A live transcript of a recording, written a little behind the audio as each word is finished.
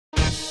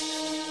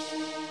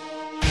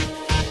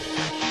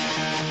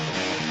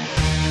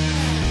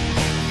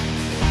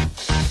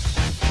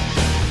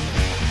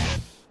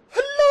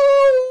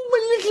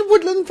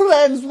Woodland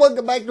friends,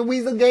 welcome back to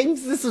Weazel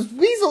Games. This is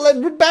Weazel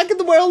and we're back in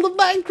the world of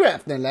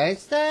Minecraft. Now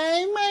last time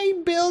I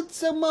built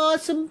some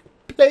awesome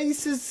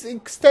places,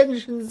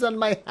 extensions on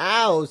my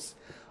house.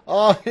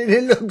 Oh, and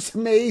it looks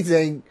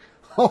amazing.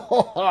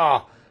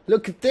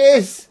 Look at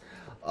this.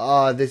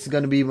 Oh, this is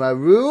going to be my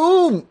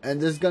room and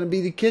this is going to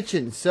be the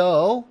kitchen.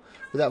 So,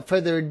 without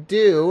further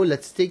ado,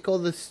 let's take all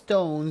the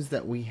stones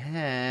that we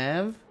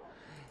have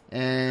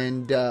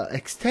and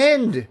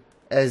extend,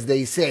 as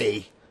they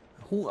say.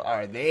 Who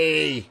are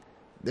they?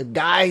 The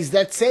guys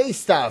that say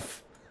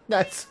stuff.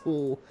 That's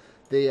who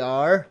they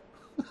are.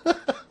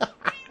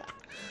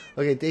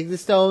 Okay, take the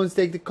stones,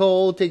 take the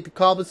coal, take the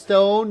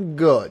cobblestone.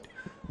 Good.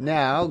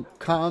 Now,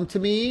 come to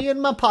me in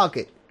my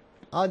pocket.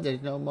 Oh,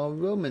 there's no more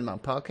room in my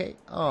pocket.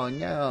 Oh,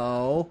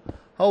 no.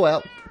 Oh,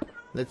 well.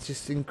 Let's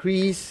just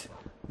increase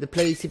the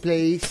placey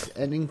place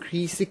and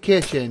increase the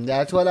kitchen.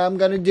 That's what I'm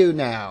going to do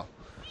now.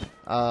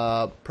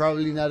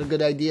 Probably not a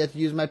good idea to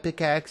use my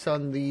pickaxe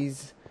on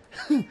these...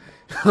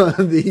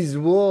 on these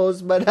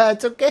walls, but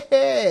that's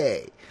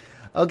okay.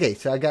 Okay,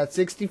 so I got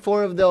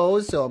 64 of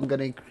those, so I'm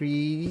gonna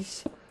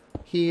increase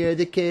here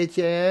the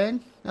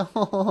kitchen.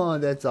 Oh,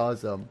 that's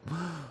awesome.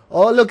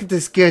 Oh, look at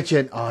this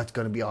kitchen. Oh, it's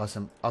gonna be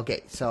awesome.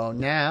 Okay, so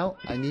now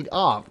I need,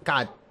 oh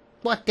god,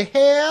 what the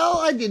hell?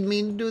 I didn't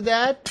mean to do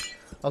that.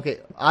 Okay,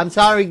 I'm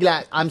sorry,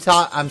 Glass. I'm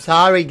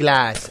sorry,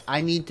 Glass.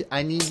 I need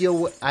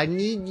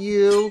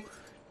you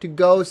to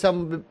go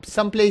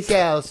someplace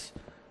else.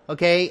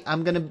 Okay,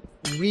 I'm gonna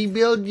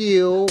rebuild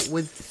you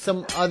with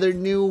some other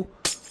new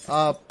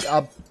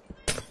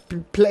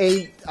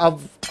plate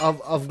of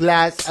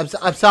glass.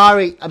 I'm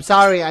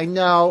sorry. I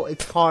know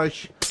it's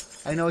harsh.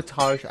 I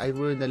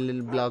ruined a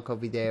little block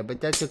over there, but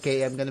that's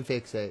okay. I'm gonna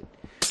fix it.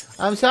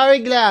 I'm sorry,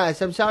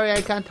 Glass. I'm sorry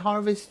I can't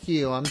harvest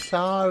you. I'm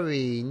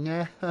sorry.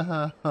 No.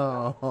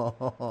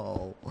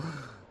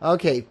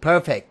 Okay,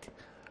 perfect.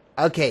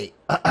 Okay.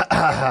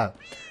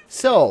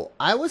 So,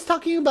 I was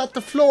talking about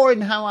the floor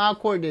and how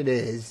awkward it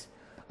is.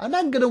 I'm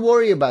not going to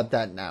worry about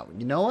that now.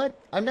 You know what?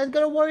 I'm not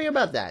going to worry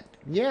about that.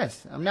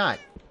 Yes, I'm not.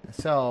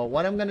 So,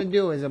 what I'm going to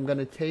do is I'm going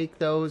to take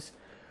those,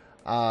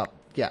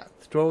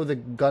 throw the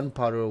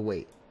gunpowder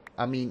away.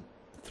 I mean,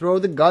 throw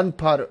the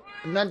gunpowder,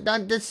 not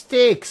the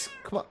sticks.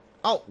 Come on.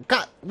 Oh,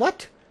 God,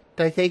 what?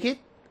 Did I take it?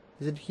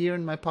 Is it here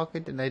in my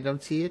pocket and I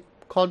don't see it?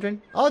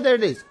 Cauldron? Oh, there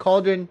it is.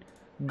 Cauldron,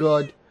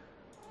 good.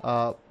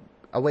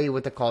 Away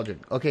with the cauldron.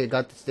 Okay,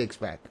 got the sticks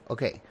back.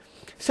 Okay.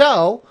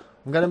 So,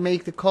 I'm gonna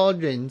make the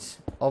cauldrons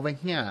over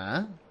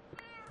here.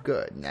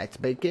 Good. That's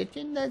my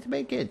kitchen. That's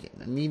my kitchen.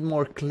 I need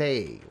more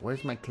clay.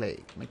 Where's my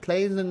clay? My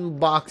clay is in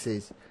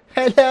boxes.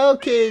 Hello,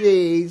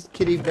 kitties.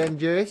 Kitty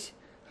Avengers.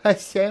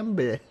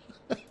 Assemble.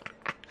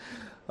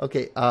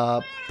 Okay,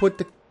 put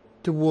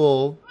the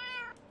wool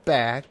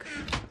back.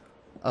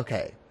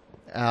 Okay.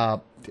 I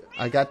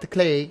got the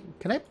clay.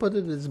 Can I put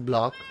it as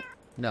block?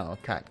 No,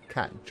 can't.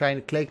 Trying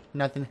to click,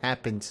 nothing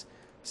happens.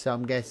 So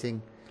I'm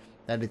guessing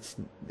that it's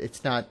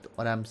not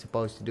what I'm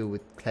supposed to do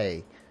with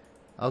clay.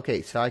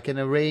 Okay, so I can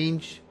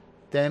arrange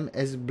them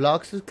as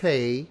blocks of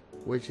clay,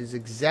 which is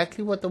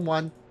exactly what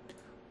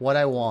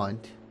I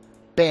want.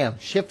 Bam,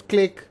 shift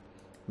click,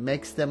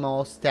 makes them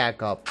all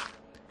stack up.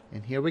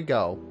 And here we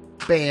go.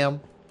 Bam.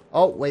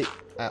 Oh, wait,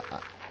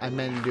 I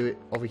meant to do it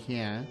over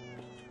here.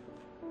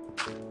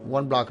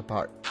 One block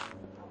apart.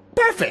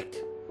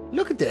 Perfect.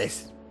 Look at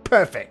this.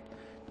 Perfect.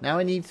 Now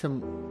I need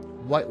some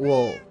white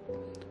wool.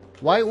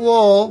 White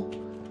wool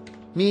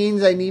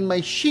means I need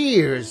my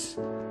shears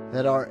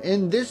that are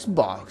in this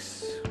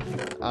box.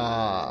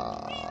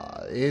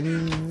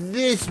 In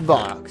this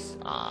box.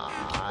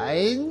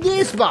 In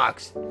this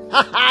box.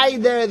 Hi,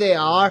 there they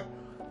are.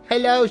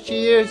 Hello,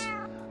 shears.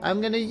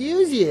 I'm gonna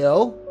use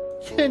you.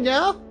 You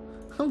know?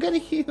 I'm gonna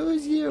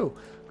use you.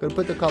 I'm gonna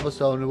put the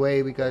cobblestone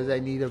away because I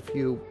need a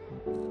few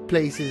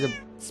places of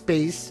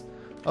space.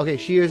 Okay,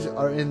 shears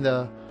are in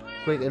the...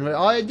 Wait,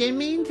 oh, I didn't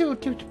mean to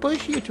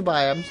push you to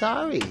buy. I'm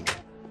sorry.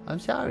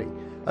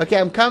 Okay,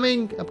 I'm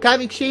coming,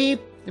 sheep.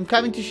 I'm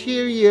coming to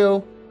shear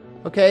you.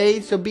 Okay,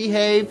 so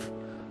behave.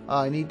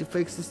 I need to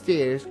fix the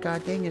stairs.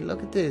 God dang it,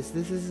 look at this.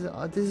 This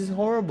is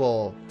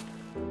horrible.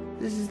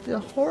 This is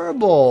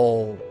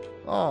horrible.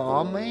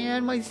 Oh,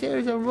 man, my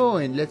stairs are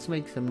ruined. Let's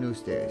make some new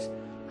stairs.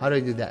 How do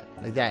I do that?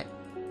 Like that.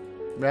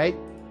 Right?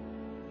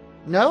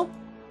 No?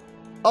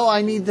 Oh,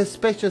 I need the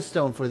special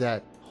stone for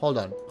that. Hold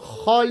on.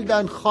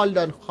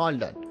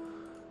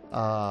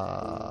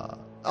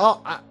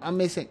 Oh, I'm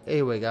missing.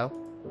 Here we go.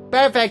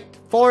 Perfect.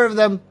 4 of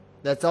them.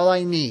 That's all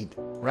I need.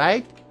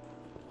 Right?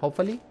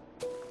 Hopefully.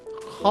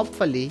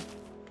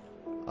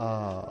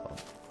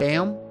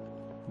 Bam.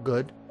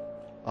 Good.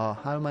 How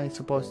am I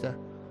supposed to...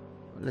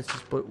 Let's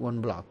just put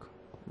one block.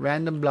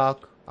 Random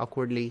block.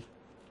 Awkwardly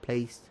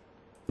placed.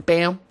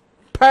 Bam.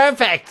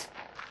 Perfect.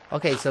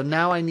 Okay, so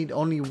now I need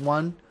only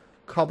one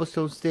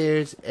cobblestone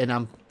stairs, and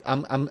I'm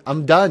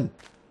done.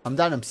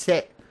 I'm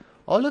set.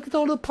 Oh, look at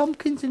all the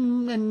pumpkins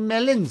and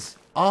melons.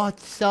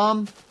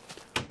 Awesome.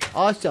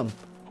 Awesome.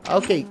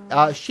 Okay,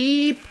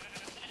 sheep.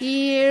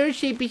 Here,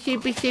 sheepy,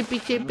 sheepy, sheepy,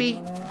 sheepy.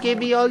 Give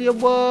me all your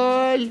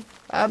wool.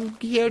 I'm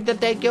here to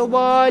take your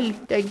wool.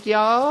 Thank you.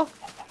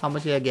 How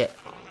much did I get?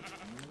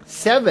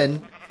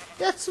 7?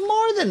 That's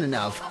more than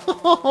enough.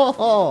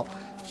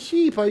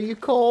 Sheep, are you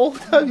cold?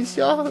 I'm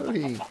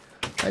sorry.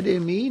 I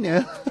didn't mean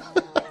it.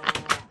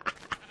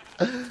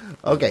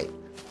 Okay.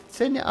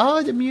 So now,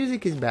 oh, the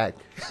music is back.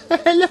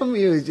 Hello,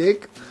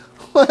 music.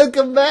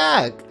 Welcome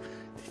back.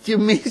 Did you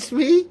miss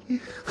me?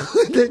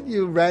 Did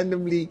you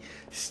randomly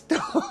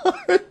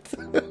start?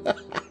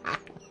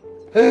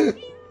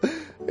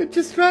 It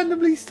just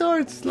randomly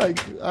starts. Like,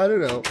 I don't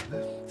know.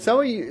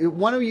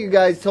 One of you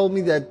guys told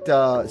me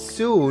that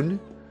soon,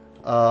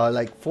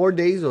 like 4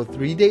 days or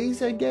 3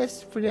 days, I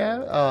guess, for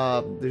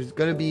now, there's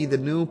gonna be the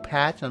new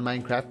patch on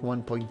Minecraft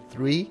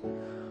 1.3,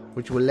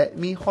 which will let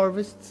me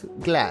harvest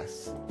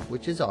glass,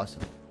 which is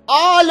awesome.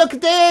 Oh, look at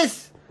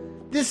this!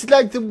 This is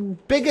like the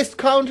biggest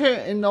counter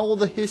in all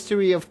the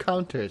history of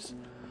counters.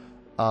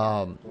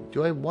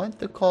 Do I want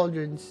the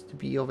cauldrons to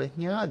be over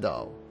here,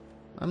 though?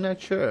 I'm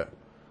not sure.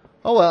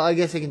 Oh, well, I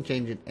guess I can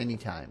change it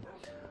anytime.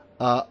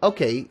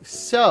 Okay,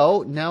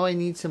 so now I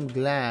need some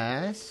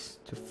glass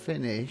to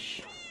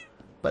finish.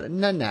 But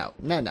no.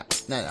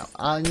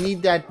 I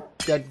need that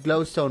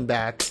glowstone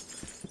back.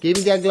 Give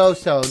me that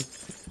glowstone.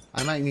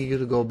 I might need you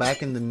to go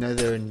back in the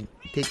nether and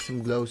take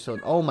some glowstone.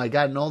 Oh my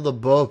god, and all the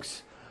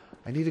books.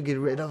 I need to get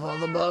rid of all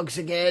the books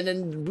again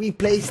and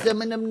replace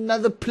them in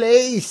another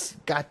place.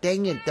 God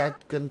dang it,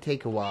 that's gonna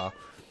take a while.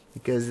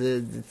 Because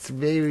it's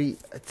very...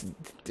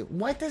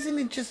 why doesn't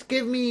it just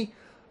give me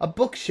a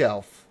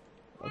bookshelf?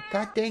 Oh,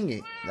 god dang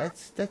it,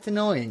 that's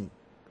annoying.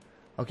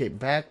 Okay,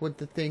 back with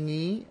the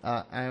thingy.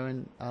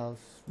 Iron, I'll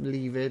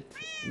leave it.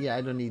 Yeah,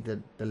 I don't need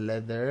the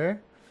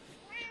leather.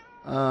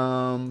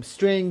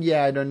 String,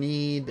 yeah, I don't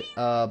need.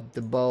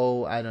 The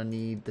bow, I don't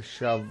need. The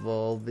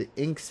shovel, the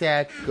ink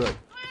sac, good.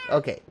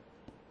 Okay.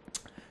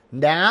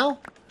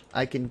 Now,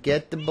 I can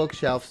get the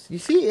bookshelves. You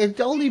see,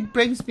 it only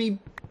brings me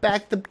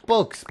back the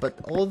books, but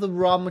all the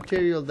raw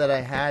material that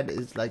I had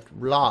is, like,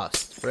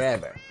 lost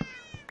forever.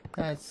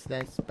 That's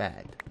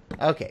bad.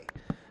 Okay.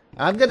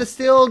 I'm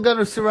still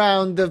gonna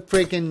surround the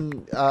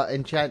freaking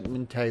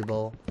enchantment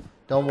table.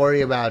 Don't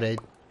worry about it.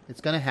 It's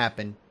gonna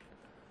happen.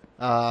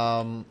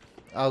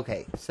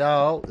 Okay,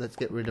 so let's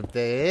get rid of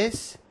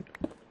this.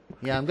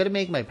 Yeah, I'm gonna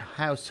make my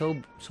house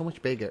so much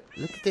bigger.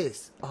 Look at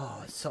this.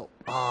 Look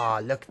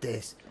at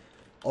this.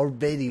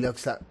 Already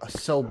looks like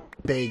so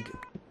big,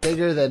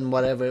 bigger than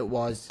whatever it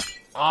was.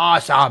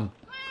 Awesome.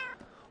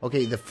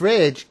 Okay, the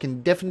fridge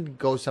can definitely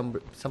go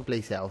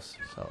someplace else.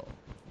 So,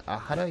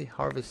 how do I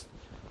harvest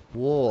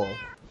wool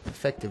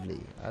effectively?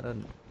 I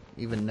don't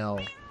even know.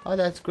 Oh,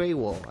 that's gray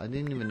wool. I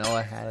didn't even know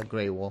I had a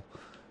gray wool.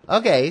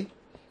 Okay.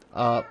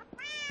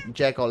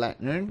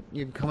 Jack-o'-lantern,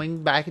 you're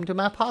coming back into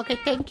my pocket.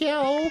 Thank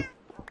you.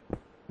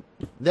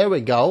 There we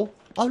go.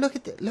 Oh, look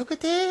at this. Look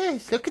at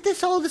this. Look at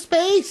this. All the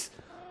space.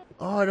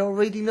 Oh, it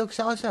already looks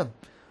awesome.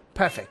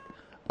 Perfect.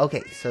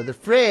 Okay, so the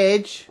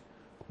fridge.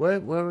 Where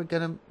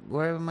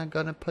am I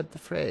gonna put the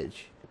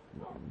fridge?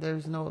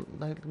 There's no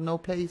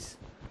place.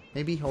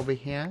 Maybe over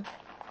here.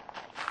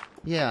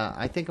 Yeah,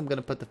 I think I'm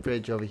gonna put the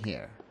fridge over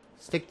here.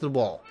 Stick to the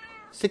wall.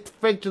 Stick the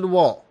fridge to the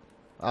wall.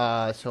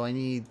 So I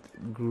need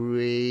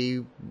gray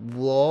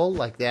wool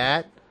like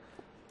that.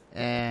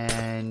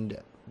 And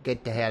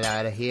get the hell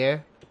out of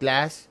here.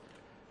 Glass.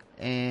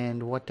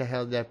 And what the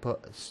hell did I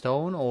put?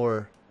 Stone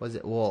or was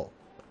it wool?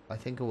 I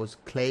think it was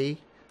clay.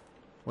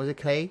 Was it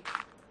clay?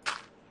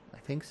 I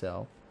think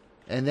so.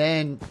 And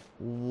then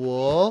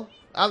wool.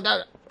 Oh,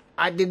 no,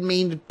 I didn't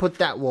mean to put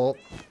that wool.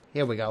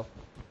 Here we go.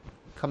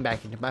 Come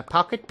back into my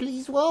pocket,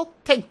 please, wool.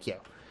 Thank you.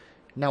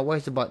 Now,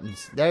 where's the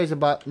buttons? There's the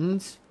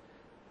buttons.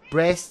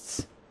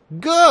 Breasts.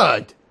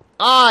 Good.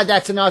 Ah,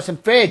 that's an awesome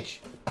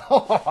fridge.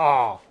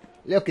 Oh,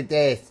 look at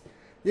this.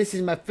 This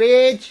is my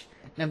fridge.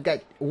 And I've got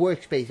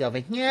workspace over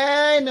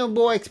here. No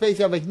workspace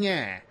over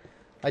here.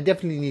 I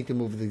definitely need to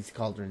move these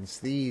cauldrons.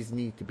 These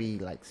need to be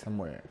like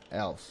somewhere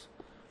else.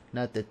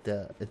 Not at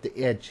the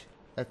edge.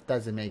 That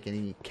doesn't make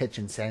any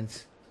kitchen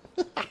sense.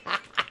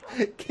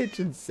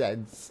 Kitchen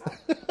sense.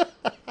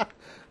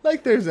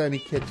 Like there's any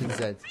kitchen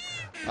sense.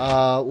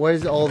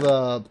 Where's all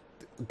the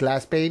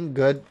glass pane?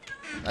 Good.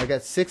 I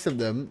got 6 of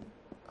them.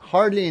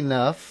 Hardly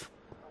enough.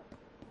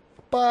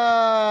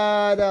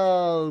 But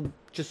I'll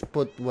just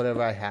put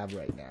whatever I have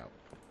right now.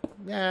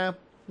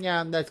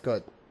 Yeah, that's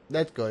good.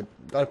 That's good.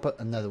 Gotta put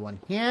another one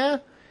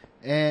here.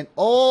 And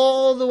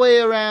all the way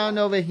around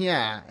over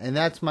here. And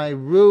that's my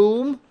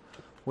room,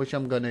 which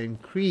I'm gonna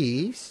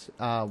increase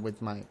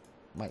with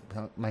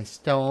my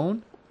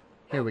stone.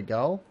 Here we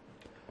go.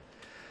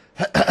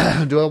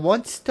 Do I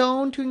want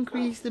stone to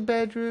increase the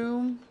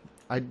bedroom?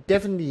 I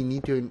definitely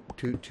need to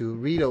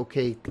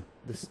relocate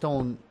the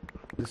stone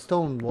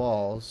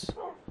walls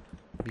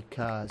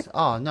because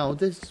oh no,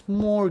 there's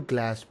more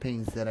glass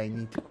panes that I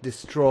need to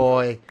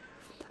destroy.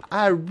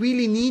 I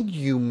really need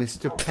you,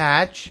 Mr.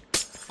 Patch.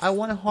 I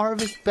want to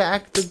harvest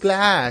back the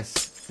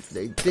glass.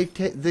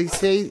 They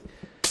say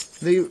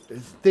They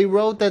they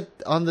wrote that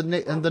on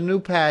the new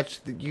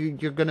patch that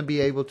you're gonna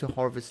be able to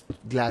harvest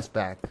glass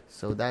back.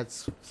 So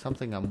that's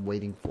something I'm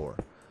waiting for.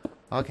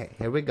 Okay,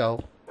 here we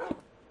go.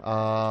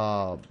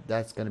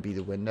 That's gonna be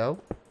the window.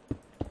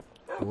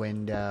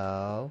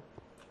 Window.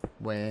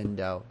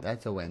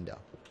 That's a window.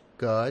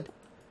 Good.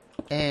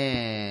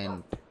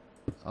 And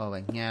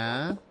over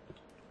here.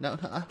 No,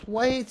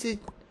 why is it?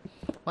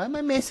 Why am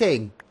I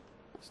missing?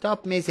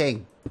 Stop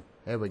missing.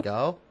 There we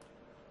go.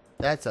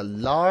 That's a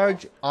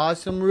large,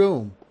 awesome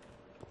room.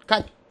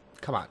 Cut.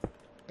 Come on.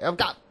 I've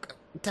got.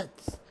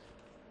 That's.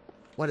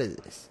 What is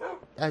this?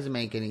 Doesn't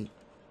make any.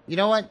 You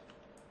know what?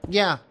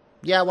 Yeah.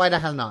 Yeah. Why the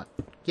hell not?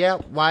 Yeah.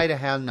 Why the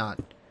hell not?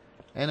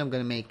 And I'm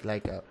gonna make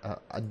like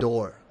a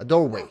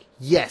doorway.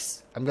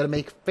 Yes. I'm gonna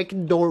make a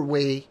freaking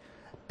doorway,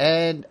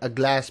 and a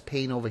glass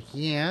pane over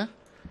here.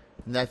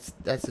 And that's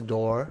a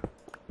door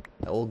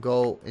that will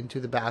go into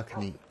the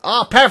balcony.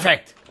 Oh,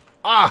 perfect.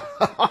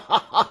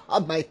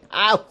 Oh, my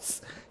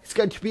house. It's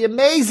going to be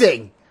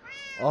amazing.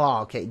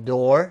 Oh, okay.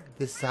 Door.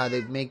 This is how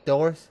they make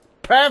doors.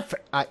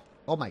 Perfect.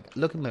 Oh my God.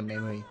 Look at my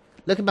memory.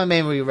 Look at my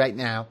memory right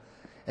now,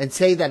 and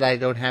say that I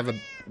don't have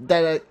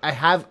I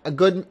have a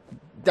good.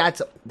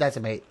 That's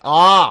amazing.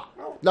 Ah,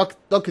 oh,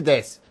 look at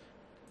this.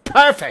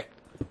 Perfect.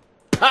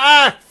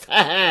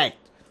 Perfect.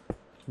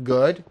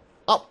 Good.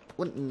 Oh,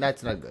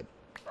 that's not good.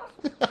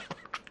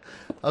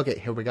 Okay,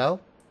 here we go.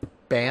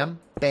 Bam,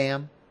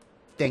 bam.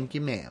 Thank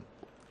you, ma'am.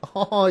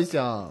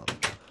 Awesome.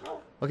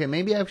 Okay,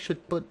 maybe I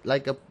should put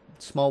like a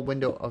small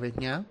window over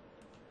here.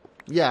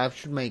 Yeah, I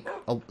should make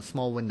a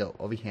small window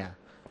over here.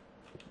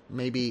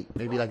 Maybe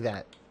like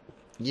that.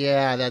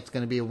 Yeah, that's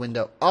gonna be a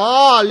window.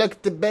 Oh, look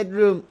at the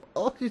bedroom.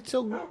 Oh, it's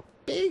so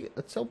big.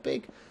 It's so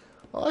big.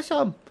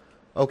 Awesome.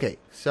 Okay,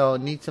 so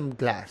need some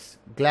glass.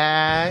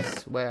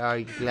 Glass. Where are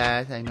you,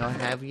 glass? I know I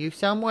have you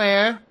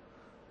somewhere.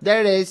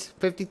 There it is.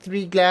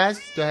 53 glass.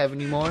 Do I have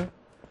any more?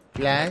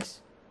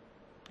 Glass.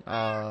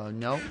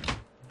 No.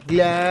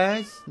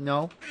 Glass.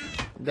 No.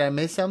 Did I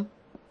miss some?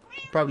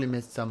 Probably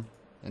missed some.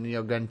 And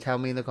you're gonna tell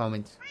me in the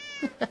comments.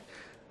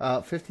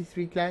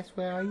 53 glass.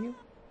 Where are you?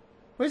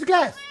 Where's the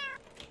glass?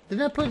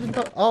 Did I put it in?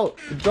 Oh,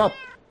 it dropped.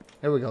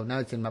 There we go. Now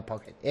it's in my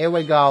pocket. Here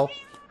we go.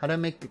 How do I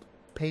make the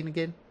pane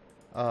again?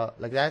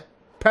 Like that.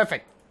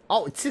 Perfect.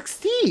 Oh, it's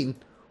 16.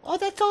 Oh,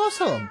 that's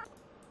awesome.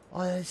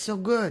 Oh, that's so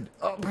good.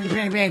 Oh,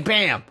 bam, bam,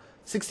 bam.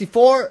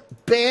 64.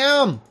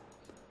 Bam.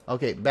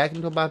 Okay, back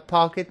into my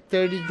pocket.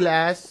 30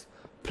 glass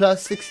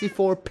plus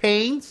 64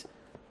 panes.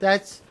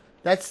 That's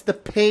the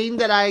pane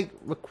that I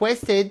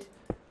requested.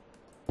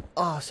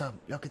 Awesome.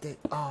 Look at it.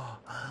 Oh,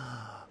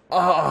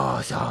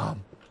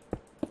 awesome.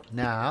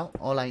 Now,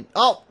 oh,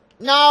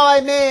 no,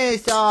 I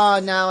missed. Oh,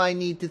 now I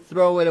need to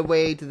throw it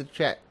away to the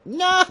trash.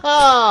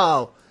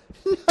 No.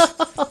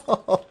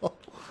 No.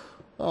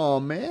 Oh,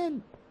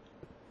 man.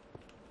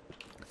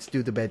 Let's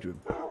do the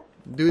bedroom.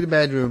 Do the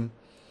bedroom.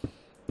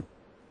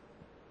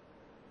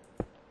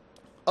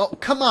 Oh,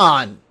 come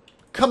on.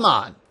 Come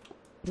on.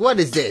 What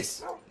is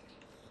this?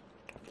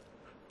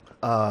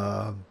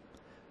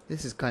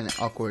 This is kind of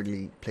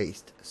awkwardly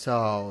placed.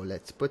 So,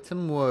 let's put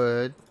some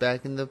wood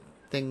back in the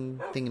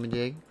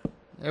thingamajig.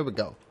 There we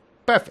go.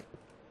 Perfect.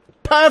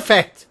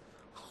 Perfect.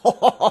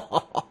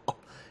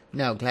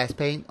 Now, glass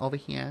pane over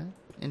here.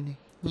 And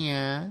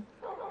here.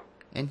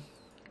 And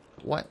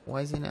what?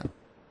 Why is it not?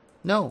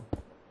 No.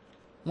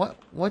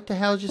 What the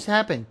hell just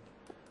happened?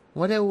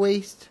 What a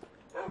waste.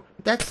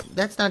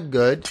 That's not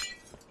good.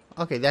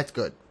 Okay, that's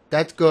good.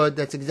 That's good.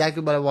 That's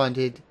exactly what I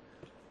wanted.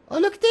 Oh,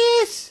 look at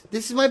this.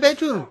 This is my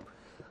bedroom.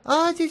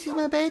 Oh, this is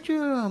my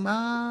bedroom.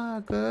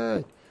 Ah,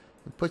 good.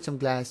 Put some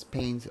glass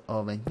panes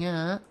over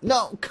here.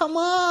 No, come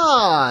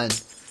on.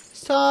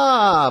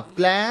 Stop,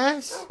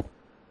 glass.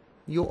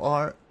 You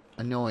are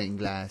annoying,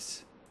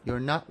 glass. You're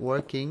not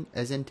working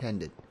as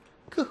intended.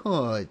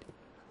 Good.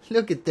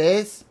 Look at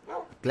this.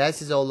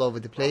 Glass is all over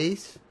the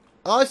place.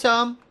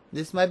 Awesome.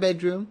 This is my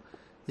bedroom.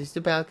 This is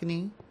the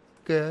balcony.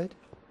 Good.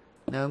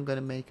 Now I'm gonna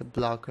make a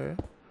blocker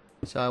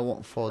so I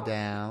won't fall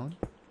down.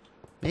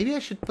 Maybe I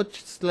should put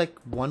just like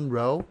one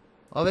row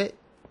of it.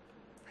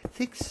 I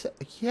think so.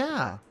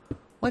 Yeah.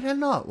 Why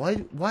not?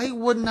 Why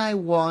wouldn't I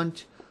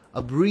want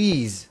a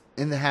breeze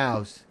in the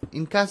house?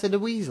 In Casa de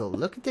Weazel.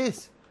 Look at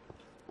this.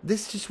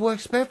 This just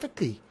works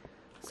perfectly.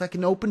 It's like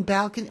an open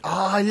balcony.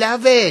 Oh, I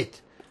love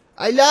it.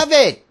 I love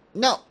it.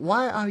 No,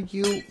 why are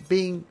you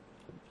being...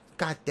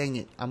 God dang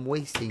it. I'm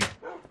wasting.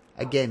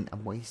 Again,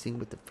 I'm wasting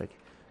with the frick.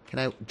 Can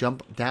I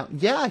jump down?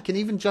 Yeah, I can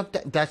even jump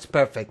down. That's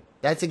perfect.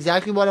 That's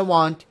exactly what I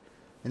want.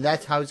 And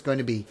that's how it's going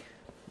to be.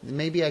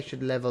 Maybe I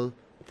should level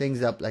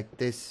things up like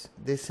this.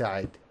 This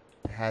side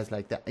has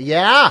like that.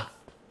 Yeah!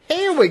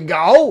 Here we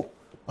go!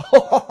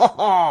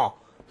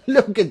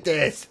 Look at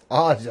this.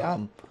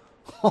 Awesome.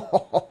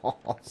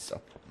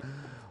 Awesome.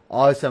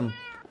 Awesome.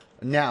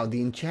 Now,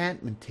 the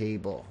enchantment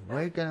table.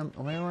 Where am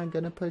I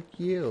gonna put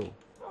you?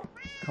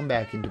 Come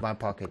back into my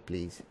pocket,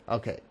 please.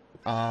 Okay.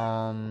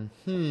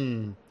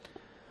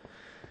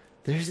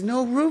 There's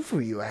no room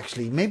for you,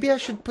 actually. Maybe I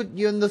should put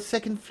you on the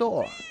second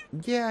floor.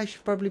 Yeah, I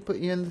should probably put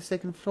you on the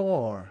second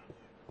floor.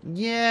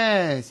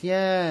 Yes,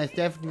 yes,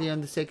 definitely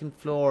on the second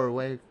floor.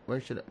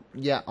 Where should I?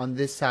 Yeah, on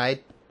this side.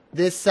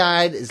 This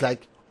side is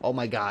like, oh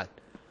my god.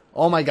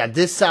 Oh my god,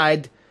 this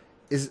side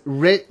is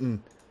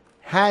written.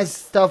 Has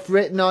stuff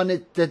written on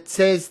it that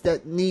says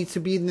that needs to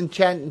be an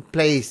enchanting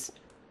place.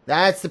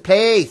 That's the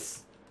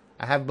place.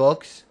 I have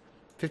books.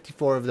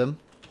 54 of them.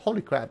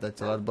 Holy crap,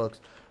 that's a lot of books.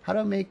 How do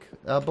I make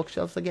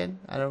bookshelves again?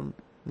 I don't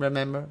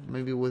remember.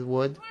 Maybe with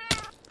wood.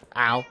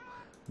 Ow.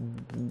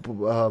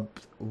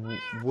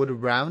 Wood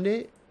around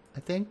it, I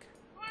think.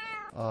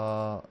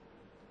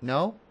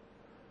 No?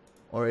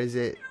 Or is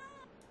it...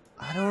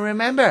 I don't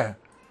remember.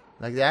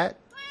 Like that?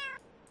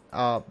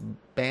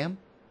 Bam?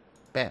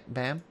 Bam?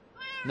 Bam?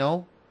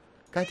 No?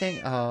 God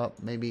dang,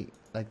 maybe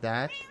like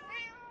that.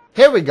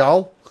 Here we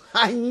go!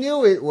 I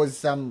knew it was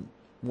some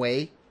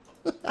way.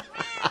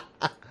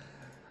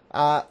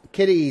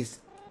 Kitties,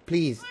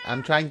 please.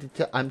 I'm trying to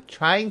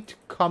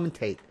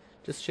commentate.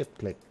 Just shift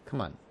click.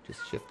 Come on.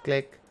 Just shift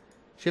click.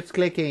 Shift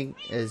clicking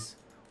is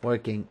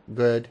working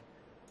good.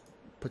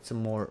 Put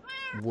some more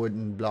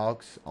wooden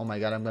blocks. Oh my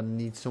god, I'm gonna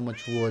need so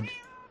much wood.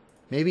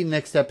 Maybe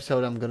next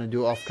episode I'm gonna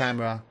do off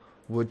camera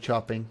wood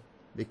chopping,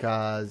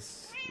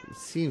 because it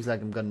seems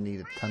like I'm gonna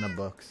need a ton of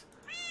books.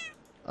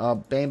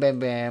 Bam, bam,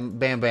 bam,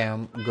 bam,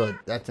 bam. Good.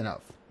 That's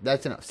enough.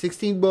 That's enough.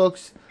 16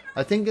 books.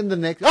 I think in the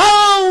next...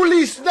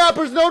 Holy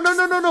snappers! No, no,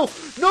 no, no, no!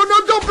 No,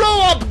 no, don't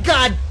blow up!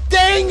 God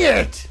dang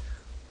it!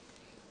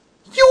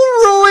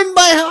 You ruined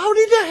my... How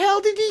did the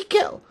hell did he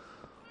kill?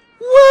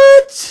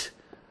 What?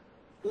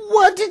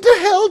 What did the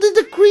hell did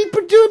the creeper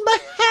do in my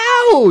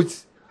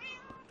house?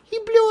 He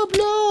blew a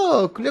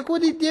block. Look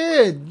what he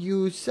did,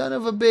 you son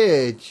of a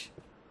bitch.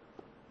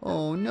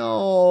 Oh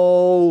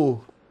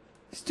no.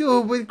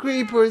 Stupid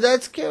creeper,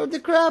 that scared the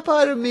crap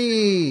out of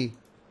me.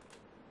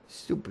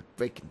 Stupid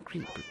freaking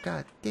creeper,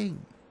 god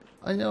dang.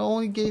 And it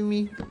only gave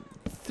me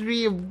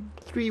three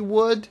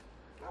wood.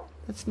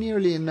 That's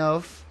nearly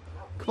enough.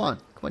 Come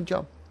on,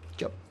 jump.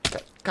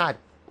 God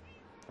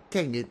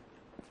dang it.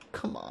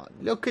 Come on,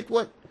 look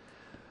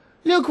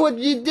what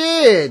you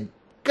did.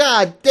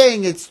 God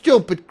dang it,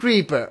 stupid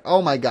creeper.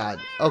 Oh my god.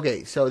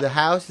 Okay, so the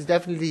house is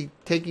definitely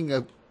taking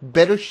a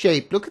better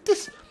shape. Look at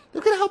this.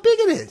 Look at how big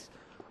it is.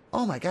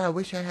 Oh my god, I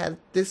wish I had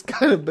this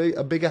kind of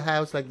a bigger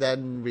house like that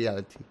in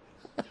reality.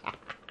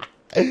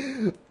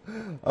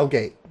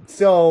 Okay,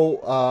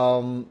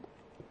 so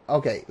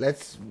okay,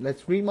 let's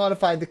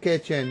remodify the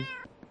kitchen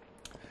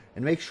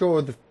and make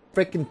sure the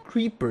freaking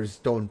creepers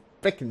don't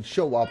freaking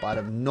show up out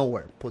of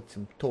nowhere. Put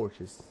some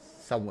torches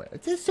somewhere.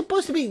 It's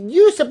supposed to be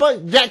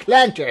Jack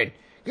Lantern.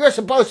 You're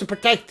supposed to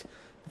protect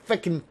the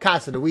freaking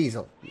Casa de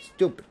Weazel. You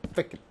stupid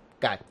freaking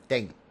god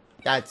dang it.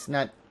 That's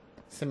not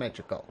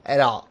symmetrical at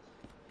all.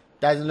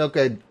 Doesn't look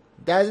good.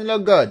 Doesn't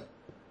look good.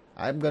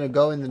 I'm gonna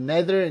go in the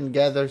nether and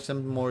gather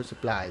some more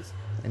supplies.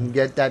 And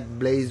get that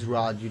blaze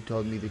rod you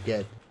told me to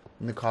get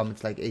in the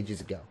comments like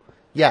ages ago.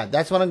 Yeah,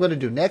 that's what I'm gonna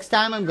do. Next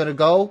time I'm gonna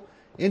go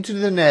into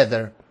the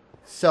nether.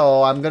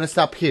 So I'm gonna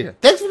stop here.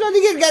 Thanks for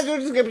joining in, guys. In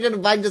the description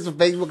and find us on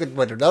Facebook and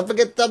Twitter. Don't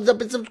forget to thumbs up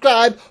and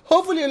subscribe.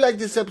 Hopefully you like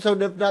this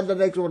episode. If not, the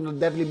next one will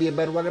definitely be a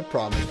better one, I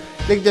promise.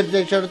 Click the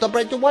section on the top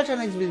right to watch our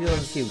next video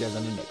and see you guys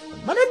on the next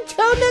one. But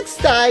until next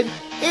time,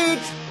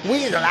 it's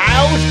Weazel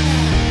out.